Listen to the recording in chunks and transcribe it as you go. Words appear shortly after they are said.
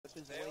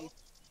his Snail? waist.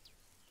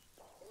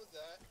 What was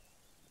that?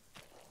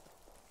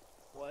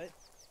 What?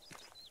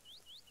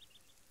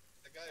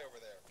 The guy over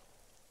there.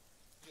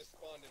 He just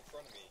spawned in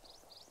front of me,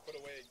 put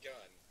away a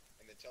gun,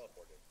 and then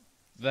teleported.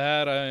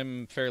 That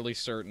I'm fairly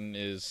certain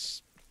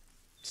is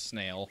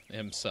Snail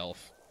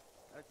himself.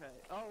 Okay.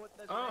 Oh,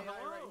 that's an AI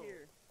right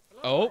here.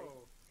 Oh.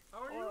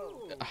 How are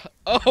you?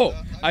 Oh,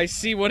 I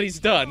see what he's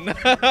done. Yes,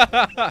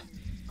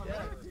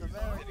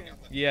 American.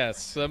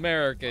 Yes,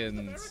 Americans.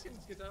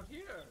 Americans get out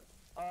here.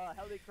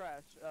 How they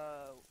crash?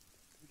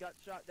 We got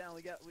shot down.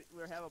 We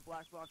have a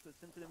black box with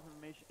sensitive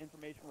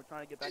information. We're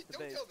trying to get back to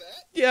don't base. tell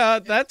that. Yeah,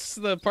 that's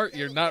the part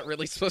you're not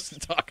really supposed to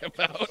talk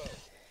about.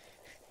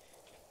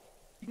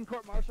 You can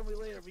court-martial me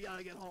later. We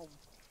gotta get home.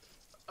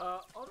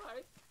 All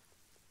right.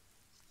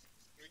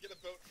 Can we get a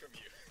boat from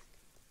you?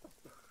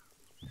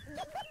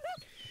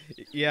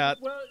 Yeah.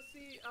 Well,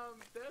 see,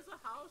 there's a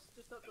house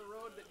just up the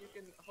road that you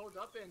can hold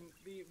up in.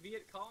 The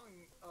Viet Cong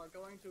are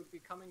going to be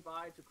coming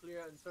by to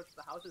clear and search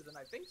the houses, and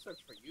I think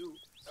search for you.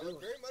 I would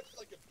very much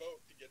like a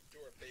boat to get to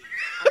our base.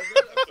 I'm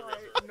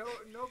sorry,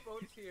 no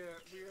boats here.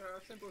 We are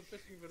a simple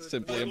fishing village.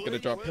 Simply, I'm gonna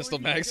drop pistol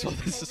mags while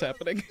this is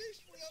happening.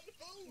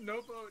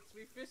 No boats.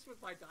 We fish with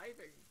my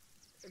diving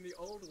in the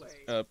old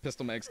way.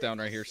 Pistol mags down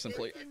right here,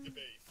 simply.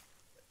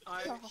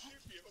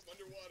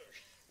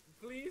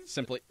 Please,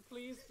 Simply.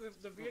 Please,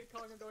 the Viet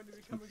Cong are going to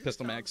be coming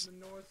Pistol down mags.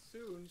 from the north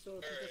soon, so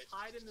if you just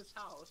hide in this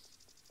house.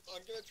 I'm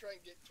gonna try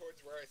and get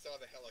towards where I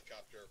saw the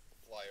helicopter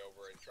fly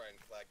over and try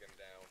and flag them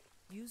down.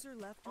 User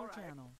left your channel.